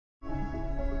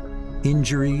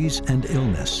Injuries and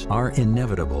illness are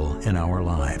inevitable in our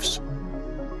lives.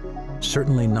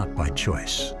 Certainly not by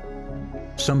choice.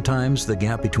 Sometimes the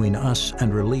gap between us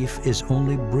and relief is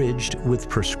only bridged with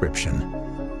prescription.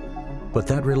 But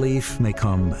that relief may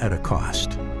come at a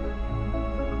cost.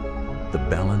 The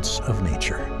balance of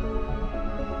nature.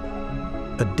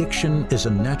 Addiction is a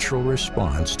natural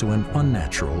response to an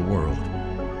unnatural world.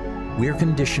 We're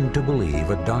conditioned to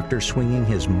believe a doctor swinging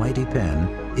his mighty pen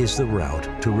is the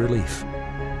route to relief,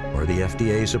 or the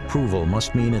FDA's approval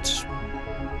must mean it's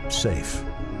safe.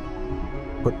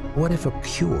 But what if a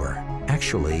cure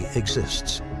actually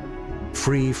exists,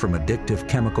 free from addictive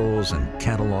chemicals and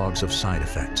catalogs of side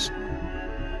effects,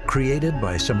 created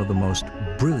by some of the most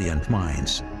brilliant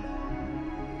minds?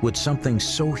 Would something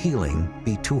so healing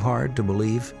be too hard to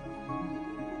believe?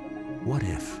 What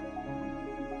if?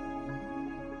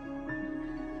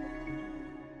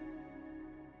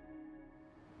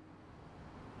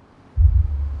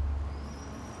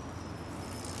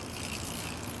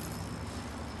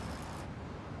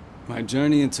 My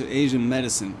journey into Asian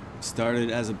medicine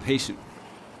started as a patient.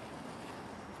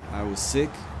 I was sick.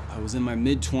 I was in my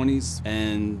mid-20s,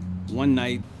 and one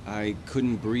night I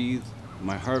couldn't breathe.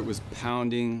 My heart was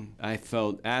pounding. I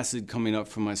felt acid coming up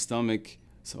from my stomach.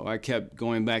 So I kept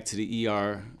going back to the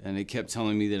ER, and they kept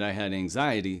telling me that I had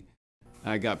anxiety.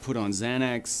 I got put on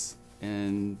Xanax,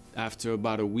 and after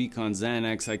about a week on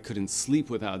Xanax, I couldn't sleep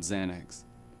without Xanax.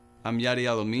 I'm Yadi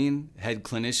Alamin, head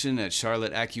clinician at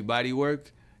Charlotte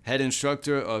AcuBodyWork, head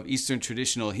instructor of Eastern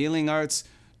Traditional Healing Arts,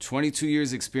 22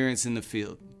 years experience in the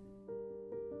field.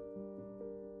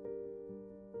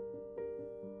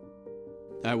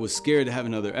 I was scared to have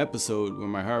another episode where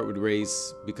my heart would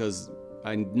race because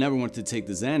I never wanted to take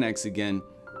the Xanax again.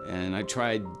 And I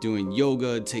tried doing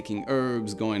yoga, taking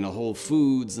herbs, going to Whole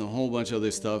Foods, and a whole bunch of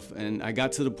other stuff. And I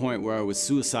got to the point where I was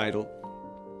suicidal.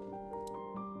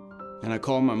 And I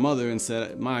called my mother and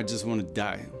said, "Ma, I just want to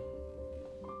die."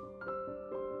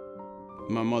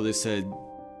 My mother said,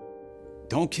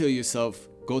 "Don't kill yourself,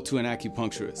 go to an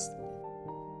acupuncturist."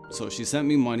 So she sent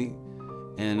me money.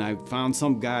 And I found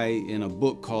some guy in a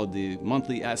book called The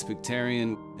Monthly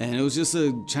Aspectarian, and it was just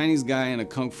a Chinese guy in a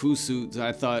kung fu suit. So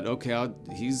I thought, okay,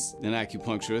 he's an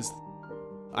acupuncturist.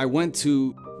 I went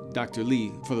to Dr.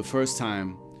 Lee for the first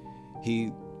time.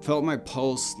 He felt my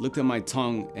pulse, looked at my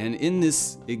tongue, and in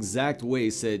this exact way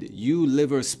said, "You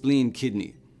liver, spleen,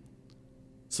 kidney."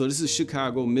 So this is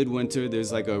Chicago, midwinter.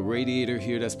 There's like a radiator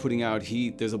here that's putting out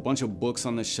heat. There's a bunch of books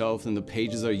on the shelf and the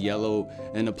pages are yellow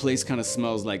and the place kind of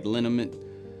smells like liniment.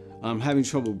 I'm having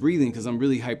trouble breathing because I'm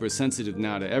really hypersensitive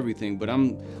now to everything, but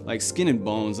I'm like skin and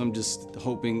bones. I'm just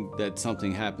hoping that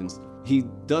something happens. He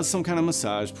does some kind of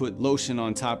massage, put lotion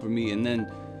on top of me, and then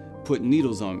put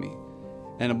needles on me.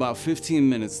 And about 15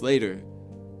 minutes later,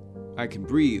 I could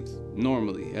breathe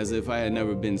normally, as if I had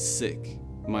never been sick.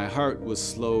 My heart was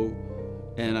slow,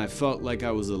 and I felt like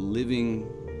I was a living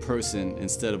person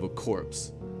instead of a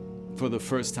corpse for the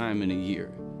first time in a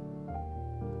year.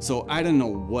 So I didn't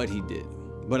know what he did,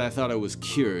 but I thought I was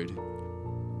cured.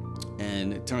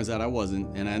 And it turns out I wasn't,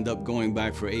 and I ended up going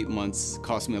back for 8 months.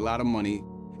 Cost me a lot of money.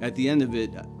 At the end of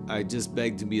it, I just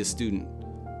begged to be a student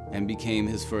and became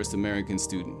his first American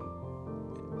student.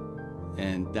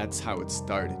 And that's how it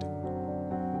started.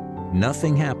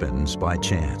 Nothing happens by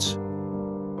chance.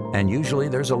 And usually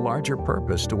there's a larger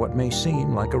purpose to what may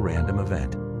seem like a random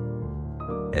event.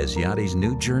 As Yadi's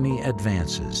new journey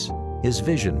advances, his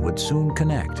vision would soon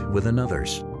connect with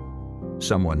another's,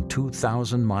 someone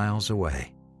 2,000 miles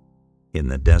away, in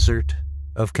the desert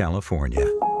of California.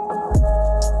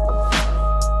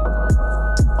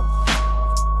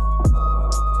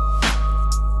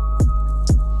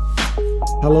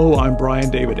 Hello, I'm Brian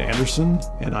David Anderson,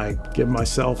 and I give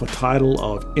myself a title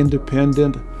of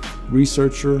independent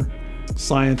researcher,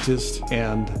 scientist,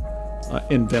 and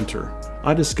inventor.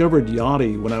 I discovered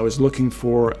Yadi when I was looking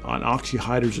for an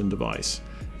oxyhydrogen device,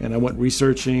 and I went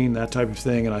researching that type of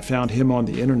thing, and I found him on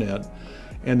the internet.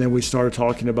 And then we started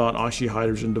talking about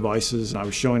oxyhydrogen devices, and I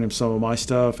was showing him some of my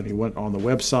stuff, and he went on the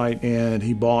website and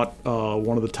he bought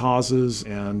one of the Tazes,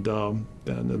 and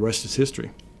the rest is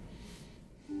history.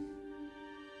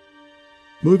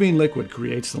 Moving liquid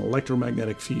creates an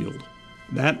electromagnetic field.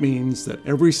 That means that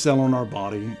every cell in our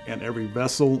body and every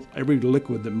vessel, every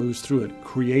liquid that moves through it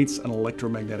creates an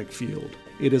electromagnetic field.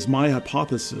 It is my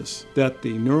hypothesis that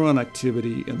the neuron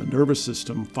activity in the nervous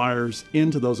system fires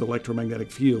into those electromagnetic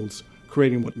fields,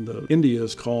 creating what in the India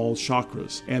is called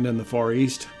chakras, and in the Far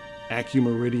East,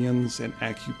 acumeridians and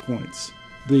acupoints.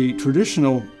 The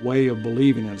traditional way of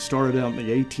believing, and it started out in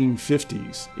the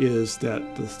 1850s, is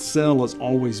that the cell is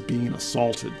always being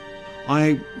assaulted.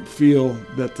 I feel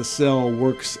that the cell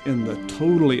works in the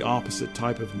totally opposite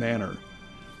type of manner.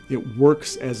 It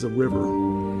works as a river.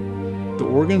 The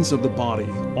organs of the body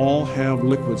all have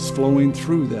liquids flowing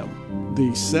through them.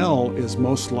 The cell is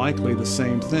most likely the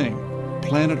same thing.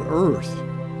 Planet Earth,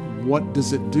 what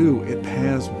does it do? It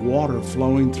has water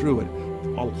flowing through it.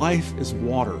 Life is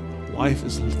water. Life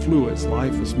is fluids.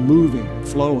 Life is moving,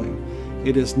 flowing.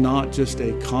 It is not just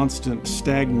a constant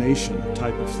stagnation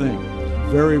type of thing.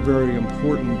 Very, very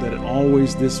important that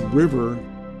this river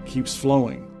keeps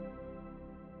flowing.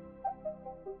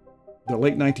 The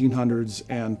late 1900s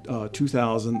and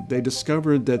 2000, they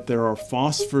discovered that there are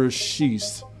phosphorus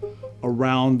sheaths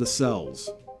around the cells.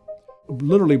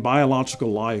 Literally,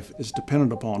 biological life is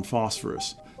dependent upon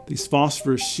phosphorus. These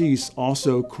phosphorus sheaths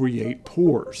also create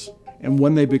pores. And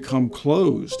when they become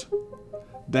closed,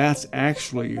 that's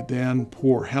actually then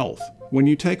poor health. When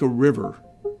you take a river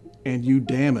and you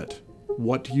dam it,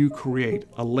 what do you create?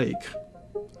 A lake.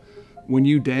 When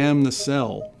you dam the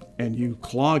cell and you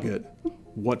clog it,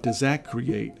 what does that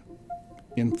create?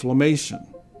 Inflammation.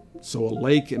 So a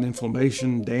lake and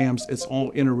inflammation, dams, it's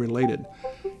all interrelated.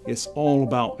 It's all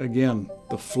about, again,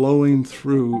 the flowing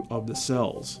through of the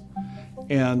cells.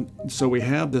 And so we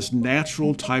have this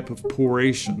natural type of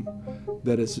poration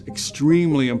that is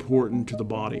extremely important to the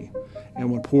body.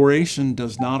 And when poration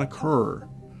does not occur,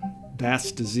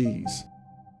 that's disease.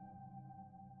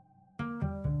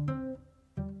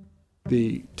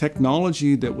 The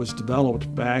technology that was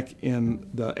developed back in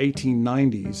the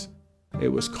 1890s, it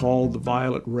was called the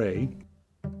violet ray.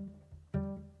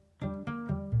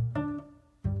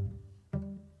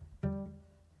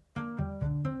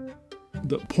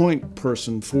 The point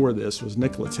person for this was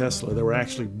Nikola Tesla. There were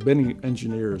actually many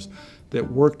engineers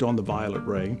that worked on the violet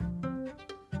ray.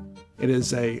 It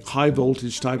is a high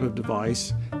voltage type of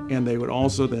device, and they would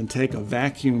also then take a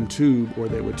vacuum tube, or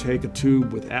they would take a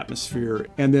tube with atmosphere,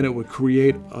 and then it would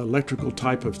create an electrical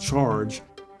type of charge.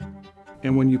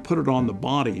 And when you put it on the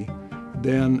body,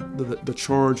 then the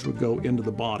charge would go into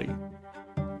the body.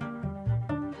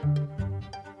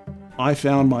 I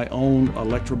found my own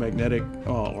electromagnetic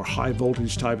or high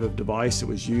voltage type of device. It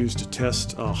was used to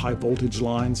test high voltage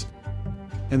lines.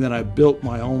 And then I built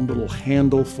my own little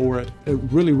handle for it. It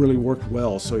really, really worked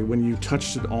well. So when you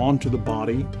touched it onto the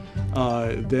body,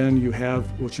 then you have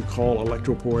what you call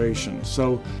electroporation.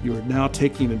 So you're now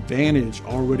taking advantage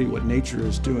already what nature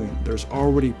is doing. There's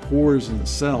already pores in the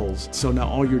cells. So now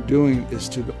all you're doing is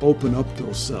to open up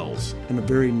those cells in a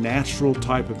very natural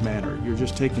type of manner. You're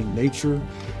just taking nature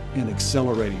and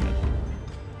accelerating it.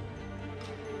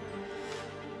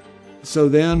 So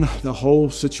then the whole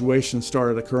situation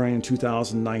started occurring in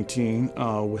 2019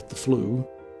 with the flu,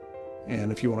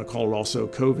 and if you want to call it also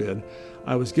COVID.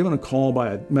 I was given a call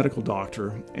by a medical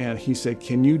doctor, and he said,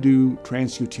 "Can you do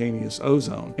transcutaneous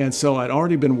ozone?" And so I'd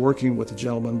already been working with a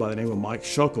gentleman by the name of Mike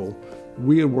Schuckel.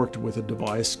 We had worked with a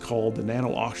device called the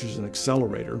Nano Oxygen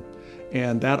Accelerator,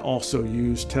 and that also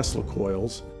used Tesla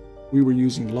coils. We were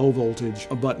using low voltage,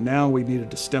 but now we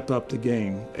needed to step up the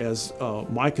game. As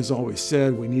Mike has always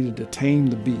said, we needed to tame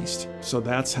the beast. So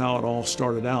that's how it all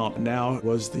started out. Now it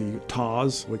was the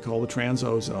TOZ, we call the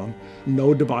Trans-Ozone.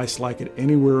 No device like it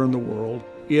anywhere in the world.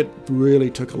 It really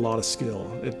took a lot of skill.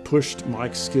 It pushed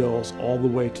Mike's skills all the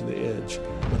way to the edge,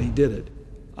 but he did it.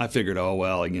 I figured, oh,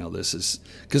 well, you know, this is...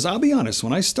 Because I'll be honest,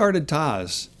 when I started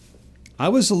TOZ, I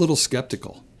was a little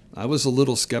skeptical. I was a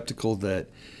little skeptical that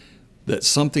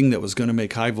something that was going to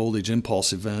make high voltage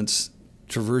impulse events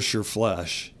traverse your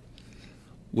flesh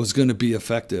was going to be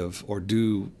effective or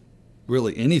do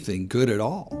really anything good at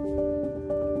all.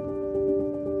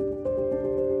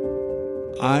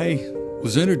 I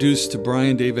was introduced to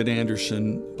Brian David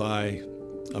Anderson by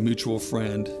a mutual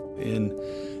friend in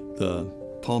the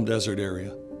Palm Desert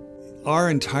area. Our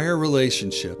entire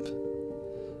relationship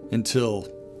until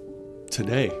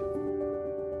today,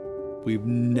 we've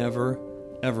never,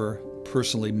 ever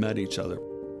personally met each other.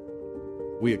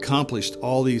 We accomplished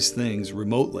all these things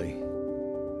remotely.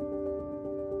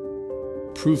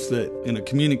 Proof that in a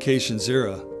communications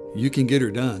era, you can get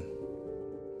her done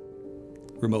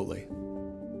remotely.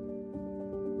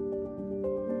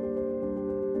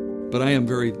 But I am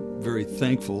very, very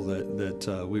thankful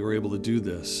that we were able to do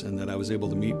this and that I was able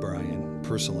to meet Brian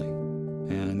personally.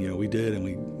 And, you know, we did, and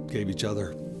we gave each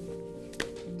other a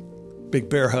big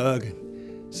bear hug,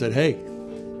 said, hey,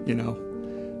 you know,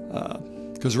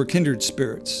 because we're kindred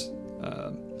spirits.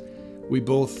 We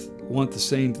both want the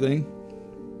same thing.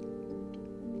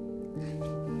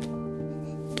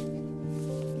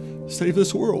 Save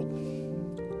this world.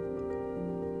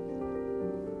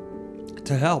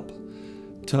 To help,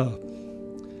 to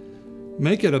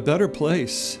make it a better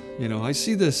place. You know, I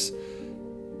see this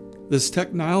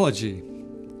technology,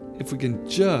 if we can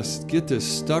just get this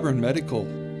stubborn medical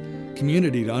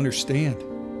community to understand,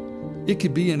 it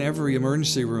could be in every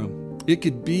emergency room. It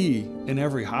could be in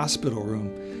every hospital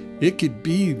room. It could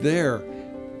be there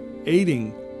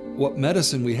aiding what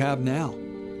medicine we have now.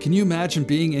 Can you imagine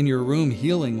being in your room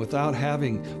healing without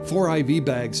having 4 IV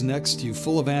bags next to you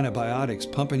full of antibiotics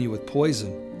pumping you with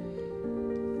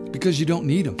poison? Because you don't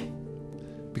need them.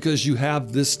 Because you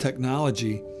have this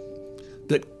technology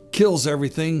that kills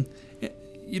everything.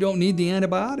 You don't need the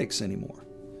antibiotics anymore.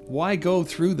 Why go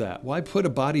through that? Why put a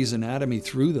body's anatomy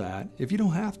through that if you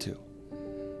don't have to?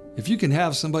 If you can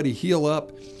have somebody heal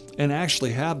up and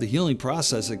actually have the healing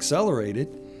process accelerated,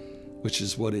 which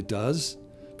is what it does,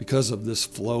 because of this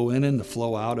flow in and the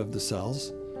flow out of the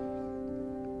cells.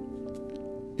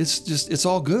 It's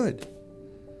all good.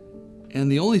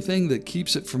 And the only thing that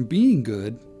keeps it from being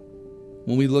good,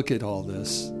 when we look at all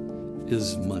this,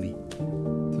 is money.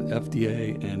 The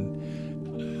FDA,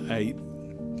 and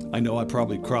I know I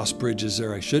probably crossed bridges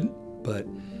there I shouldn't, but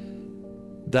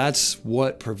that's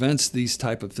what prevents these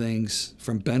type of things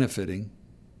from benefiting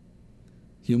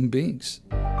human beings.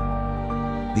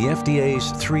 The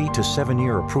FDA's 3 to 7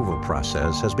 year approval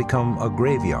process has become a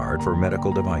graveyard for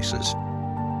medical devices,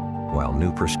 while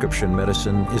new prescription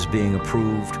medicine is being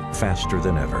approved faster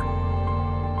than ever.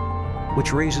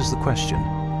 Which raises the question,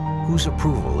 whose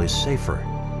approval is safer?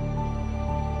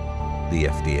 The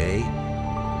FDA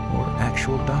or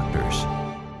actual doctors?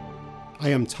 I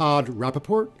am Todd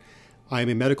Rappaport. I am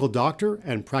a medical doctor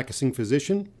and practicing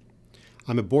physician.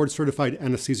 I'm a board-certified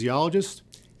anesthesiologist,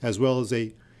 as well as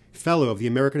a fellow of the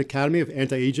American Academy of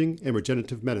Anti-Aging and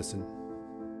Regenerative Medicine.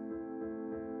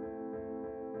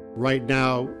 Right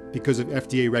now, because of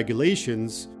FDA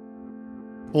regulations,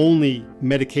 only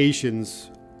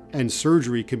medications and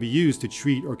surgery can be used to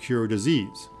treat or cure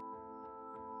disease.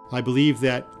 I believe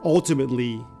that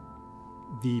ultimately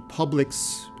the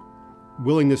public's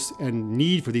willingness and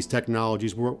need for these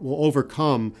technologies will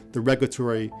overcome the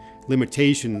regulatory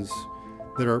limitations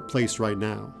that are placed right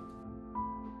now.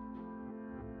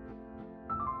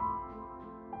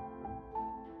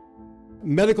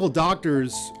 Medical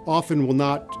doctors often will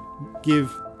not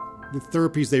give the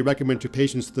therapies they recommend to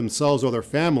patients to themselves or their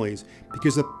families,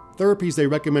 because the therapies they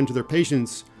recommend to their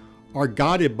patients are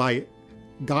guided by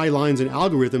guidelines and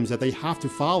algorithms that they have to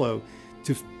follow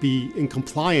to be in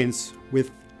compliance with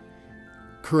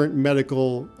current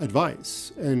medical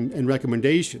advice and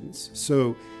recommendations.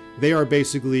 So they are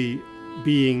basically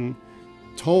being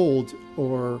told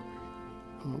or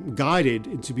guided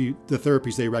into the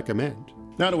therapies they recommend.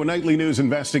 Now to a nightly news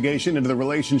investigation into the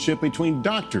relationship between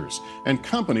doctors and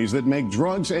companies that make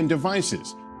drugs and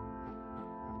devices.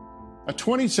 A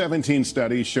 2017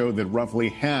 study showed that roughly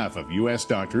half of U.S.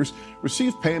 doctors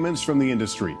received payments from the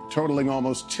industry, totaling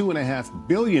almost $2.5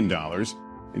 billion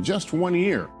in just 1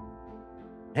 year.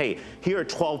 Hey, here are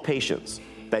 12 patients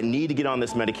that need to get on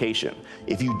this medication.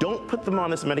 If you don't put them on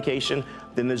this medication,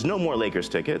 then there's no more Lakers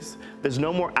tickets, there's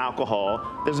no more alcohol,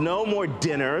 there's no more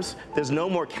dinners, there's no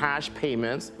more cash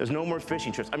payments, there's no more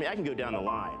fishing trips. I mean, I can go down the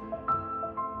line.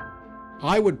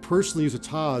 I would personally use a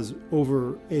TAZ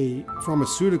over a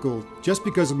pharmaceutical just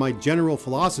because of my general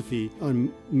philosophy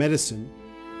on medicine.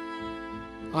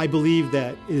 I believe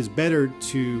that it is better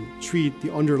to treat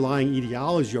the underlying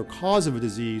etiology or cause of a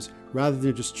disease rather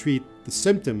than just treat the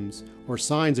symptoms or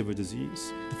signs of a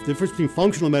disease. The difference between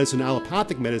functional medicine and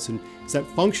allopathic medicine is that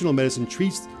functional medicine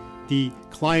treats the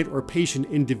client or patient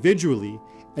individually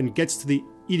and gets to the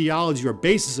etiology or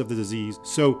basis of the disease.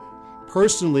 So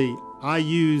personally, I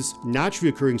use naturally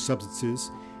occurring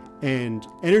substances and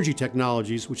energy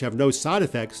technologies which have no side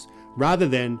effects rather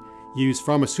than use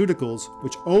pharmaceuticals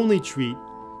which only treat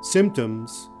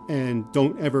symptoms and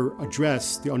don't ever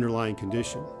address the underlying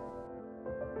condition.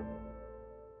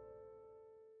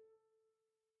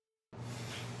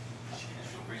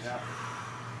 Breathe out.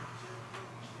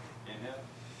 Inhale.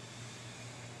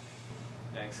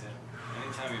 Exhale.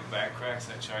 Anytime your back cracks,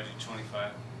 I charge you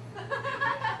 25.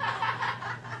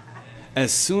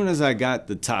 As soon as I got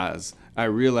the TAZ, I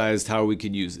realized how we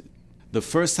could use it. The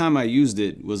first time I used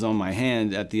it was on my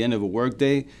hand at the end of a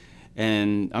workday,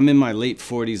 and I'm in my late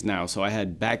 40s now, so I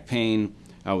had back pain,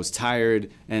 I was tired,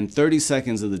 and 30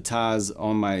 seconds of the TAZ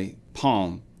on my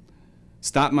palm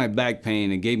stopped my back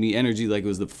pain and gave me energy like it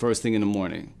was the first thing in the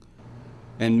morning.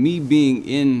 And me being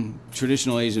in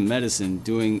traditional Asian medicine,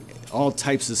 doing all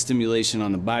types of stimulation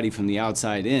on the body from the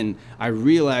outside in, I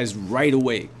realized right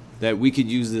away that we could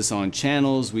use this on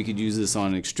channels, we could use this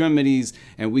on extremities,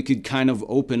 and we could kind of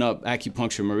open up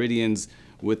acupuncture meridians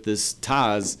with this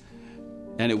TAZ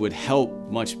and it would help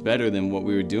much better than what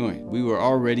we were doing. We were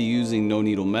already using no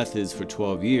needle methods for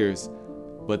 12 years,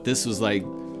 but this was like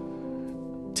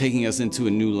taking us into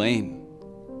a new lane.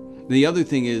 The other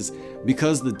thing is,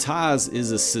 because the TOS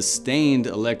is a sustained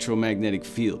electromagnetic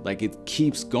field, like it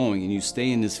keeps going and you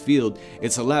stay in this field,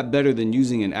 it's a lot better than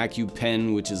using an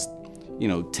AcuPen, which is,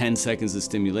 10 seconds of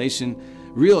stimulation.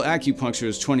 Real acupuncture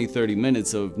is 20-30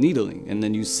 minutes of needling, and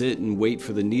then you sit and wait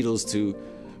for the needles to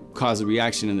cause a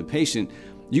reaction in the patient.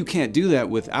 You can't do that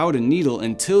without a needle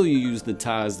until you use the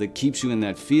TOS that keeps you in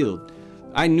that field.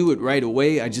 I knew it right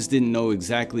away, I just didn't know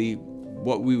exactly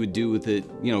what we would do with it,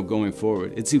 going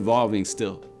forward. It's evolving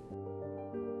still.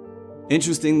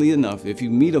 Interestingly enough, if you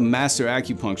meet a master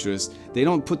acupuncturist, they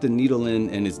don't put the needle in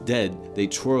and it's dead, they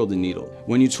twirl the needle.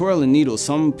 When you twirl a needle,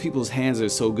 some people's hands are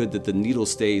so good that the needle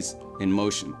stays in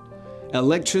motion.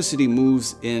 Electricity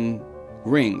moves in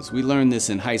rings. We learned this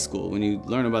in high school when you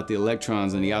learn about the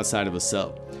electrons on the outside of a cell.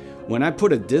 When I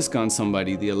put a disc on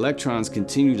somebody, the electrons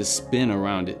continue to spin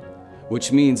around it,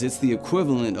 which means it's the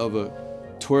equivalent of a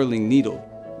twirling needle,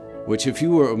 which if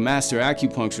you were a master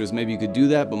acupuncturist, maybe you could do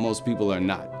that, but most people are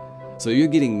not. So you're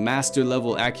getting master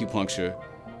level acupuncture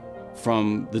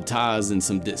from the TOS and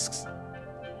some discs.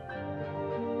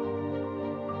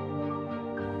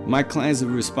 My clients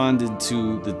have responded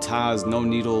to the TOS no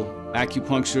needle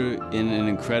acupuncture in an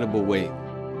incredible way.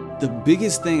 The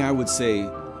biggest thing I would say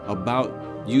about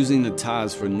using the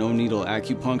TOS for no needle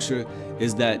acupuncture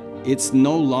is that it's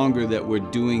no longer that we're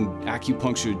doing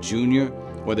acupuncture junior,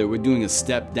 whether we're doing a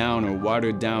step down or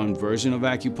watered down version of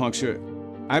acupuncture.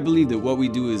 I believe that what we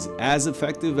do is as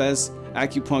effective as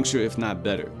acupuncture, if not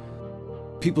better.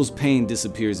 People's pain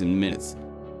disappears in minutes.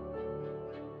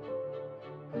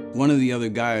 One of the other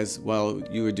guys, while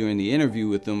you were doing the interview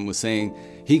with him, was saying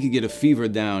he could get a fever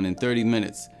down in 30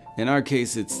 minutes. In our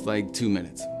case, it's like 2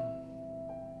 minutes.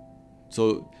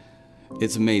 So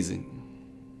it's amazing.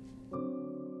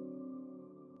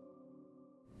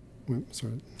 Wait,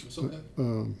 sorry. It's okay.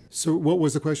 So what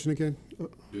was the question again?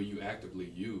 Do you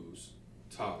actively use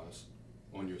TOS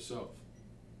on yourself?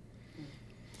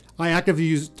 I actively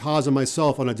use TOS on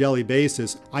myself on a daily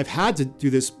basis. I've had to do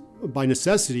this by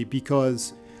necessity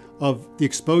because of the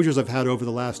exposures I've had over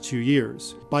the last 2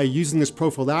 years. By using this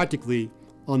prophylactically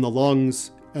on the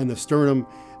lungs and the sternum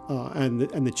and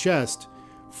the chest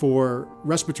for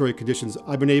respiratory conditions,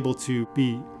 I've been able to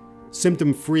be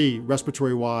symptom-free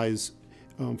respiratory-wise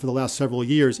for the last several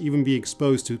years, even being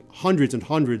exposed to hundreds and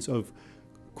hundreds of,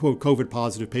 quote,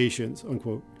 COVID-positive patients,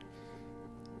 unquote.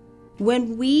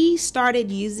 When we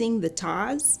started using the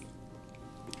TOS,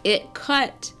 it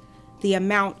cut the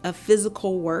amount of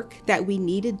physical work that we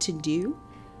needed to do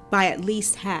by at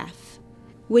least half.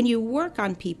 When you work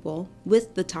on people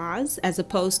with the TOS, as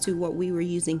opposed to what we were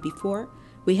using before,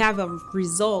 we have a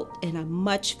result in a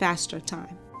much faster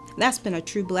time. That's been a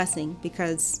true blessing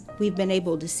because we've been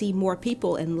able to see more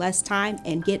people in less time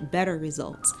and get better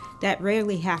results. That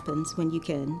rarely happens when you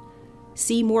can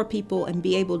see more people and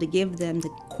be able to give them the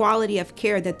quality of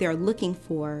care that they're looking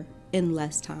for in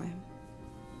less time.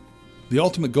 The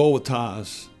ultimate goal with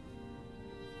TOS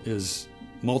is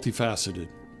multifaceted.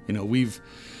 We've,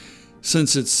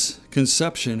 since its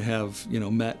conception, have,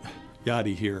 met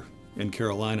Yadi here in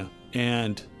Carolina,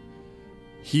 and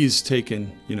he's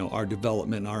taken, our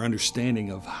development and our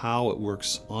understanding of how it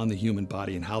works on the human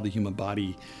body and how the human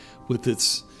body, with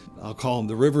its, I'll call them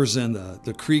the rivers and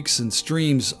the creeks and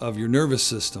streams of your nervous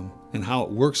system, and how it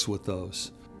works with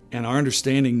those. And our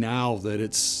understanding now that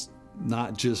it's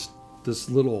not just this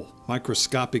little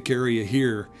microscopic area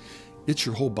here, it's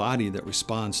your whole body that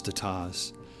responds to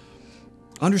TOS.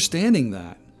 Understanding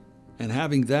that and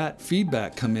having that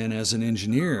feedback come in as an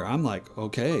engineer, I'm like,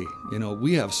 okay,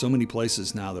 we have so many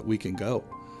places now that we can go.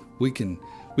 We can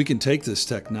take this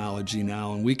technology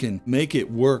now and we can make it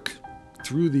work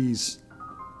through these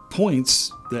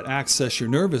points that access your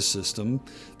nervous system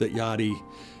that Yadi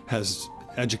has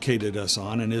educated us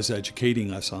on and is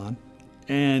educating us on,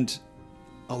 and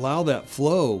allow that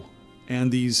flow and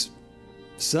these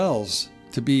cells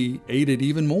to be aided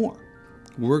even more.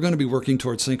 We're going to be working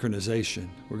toward synchronization.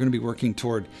 We're going to be working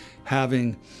toward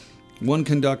having one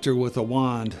conductor with a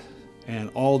wand and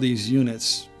all these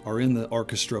units are in the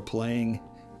orchestra playing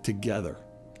together.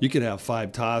 You could have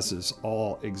 5 TOSs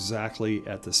all exactly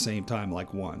at the same time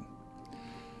like one.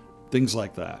 Things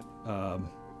like that,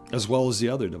 as well as the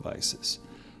other devices.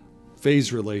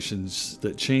 Phase relations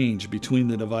that change between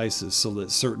the devices so that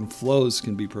certain flows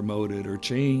can be promoted or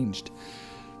changed.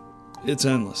 It's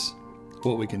endless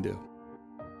what we can do.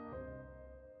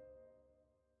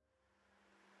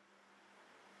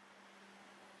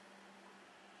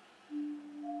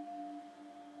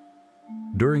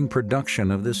 During production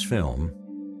of this film,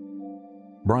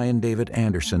 Brian David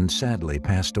Anderson sadly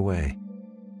passed away,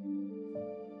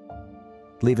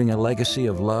 leaving a legacy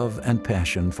of love and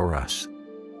passion for us,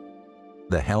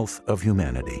 the health of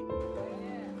humanity,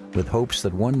 with hopes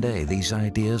that one day these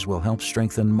ideas will help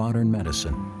strengthen modern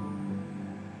medicine.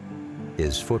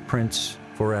 His footprints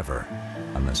forever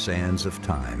on the sands of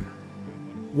time.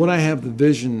 What I have the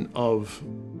vision of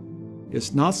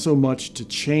is not so much to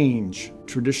change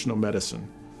traditional medicine,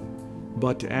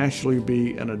 but to actually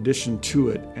be an addition to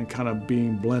it and kind of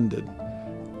being blended.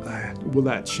 Will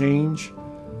that change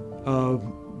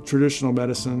traditional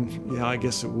medicine? Yeah, I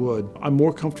guess it would. I'm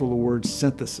more comfortable with the word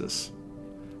synthesis.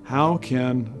 How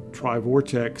can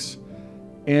Trivortex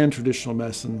and traditional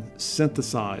medicine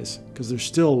synthesize? Because there's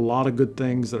still a lot of good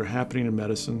things that are happening in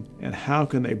medicine, and how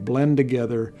can they blend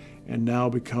together and now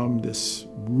become this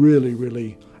really,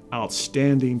 really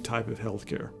outstanding type of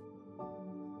healthcare?